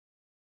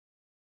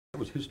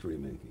was history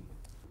making.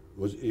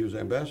 He was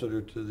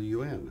ambassador to the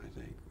UN, I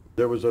think.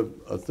 There was a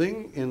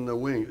thing in the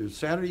wing. The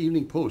Saturday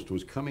Evening Post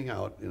was coming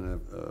out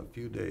in a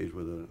few days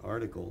with an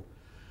article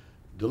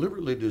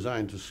deliberately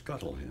designed to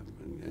scuttle him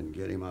and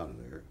get him out of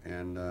there.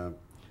 And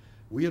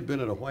we had been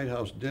at a White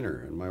House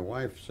dinner, and my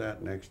wife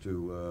sat next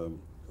to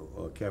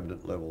a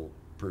cabinet level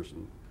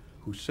person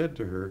who said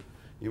to her,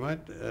 "You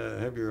might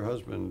have your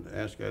husband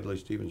ask Adlai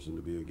Stevenson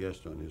to be a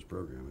guest on his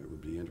program. It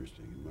would be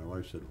interesting." And my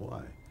wife said,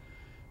 "Why?"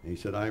 And he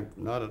said, "I'm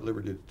not at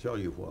liberty to tell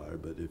you why,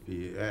 but if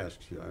he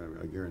asks,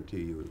 I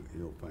guarantee you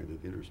he'll find it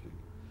interesting."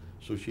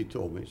 So she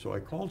told me. So I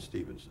called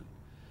Stevenson,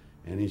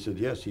 and he said,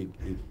 yes, he'd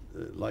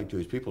like to.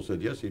 His people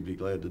said, yes, he'd be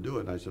glad to do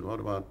it. And I said,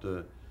 what about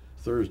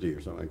Thursday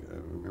or something? I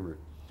remember.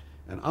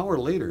 An hour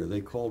later,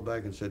 they called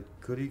back and said,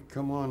 could he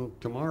come on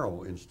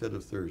tomorrow instead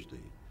of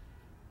Thursday?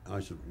 I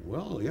said,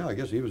 well, yeah, I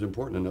guess he was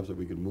important enough that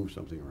we could move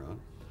something around.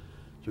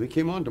 So he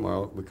came on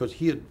tomorrow because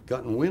he had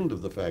gotten wind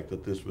of the fact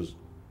that this was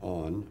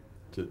on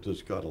to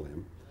scuttle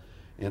him.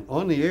 And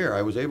on the air,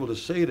 I was able to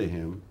say to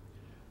him,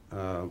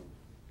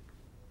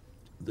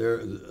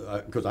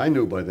 because I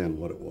knew by then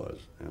what it was,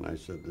 and I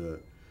said,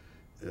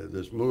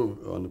 this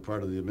move on the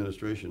part of the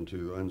administration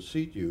to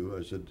unseat you,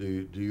 I said,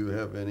 do you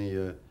have any,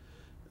 do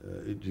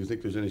you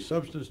think there's any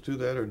substance to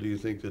that, or do you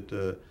think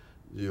that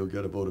you'll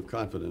get a vote of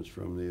confidence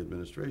from the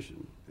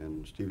administration?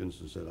 And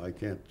Stevenson said, I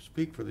can't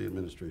speak for the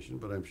administration,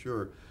 but I'm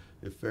sure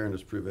if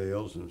fairness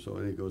prevails, and so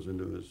he goes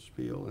into his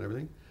spiel and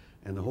everything.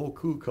 And the whole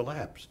coup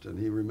collapsed, and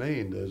he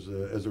remained as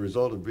a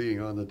result of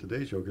being on the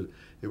Today Show, because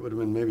it would have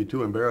been maybe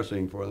too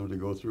embarrassing for them to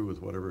go through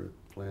with whatever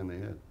plan they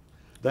had.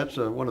 That's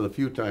one of the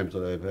few times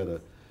that I've had a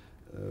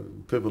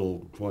pivotal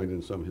point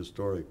in some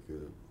historic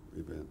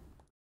event.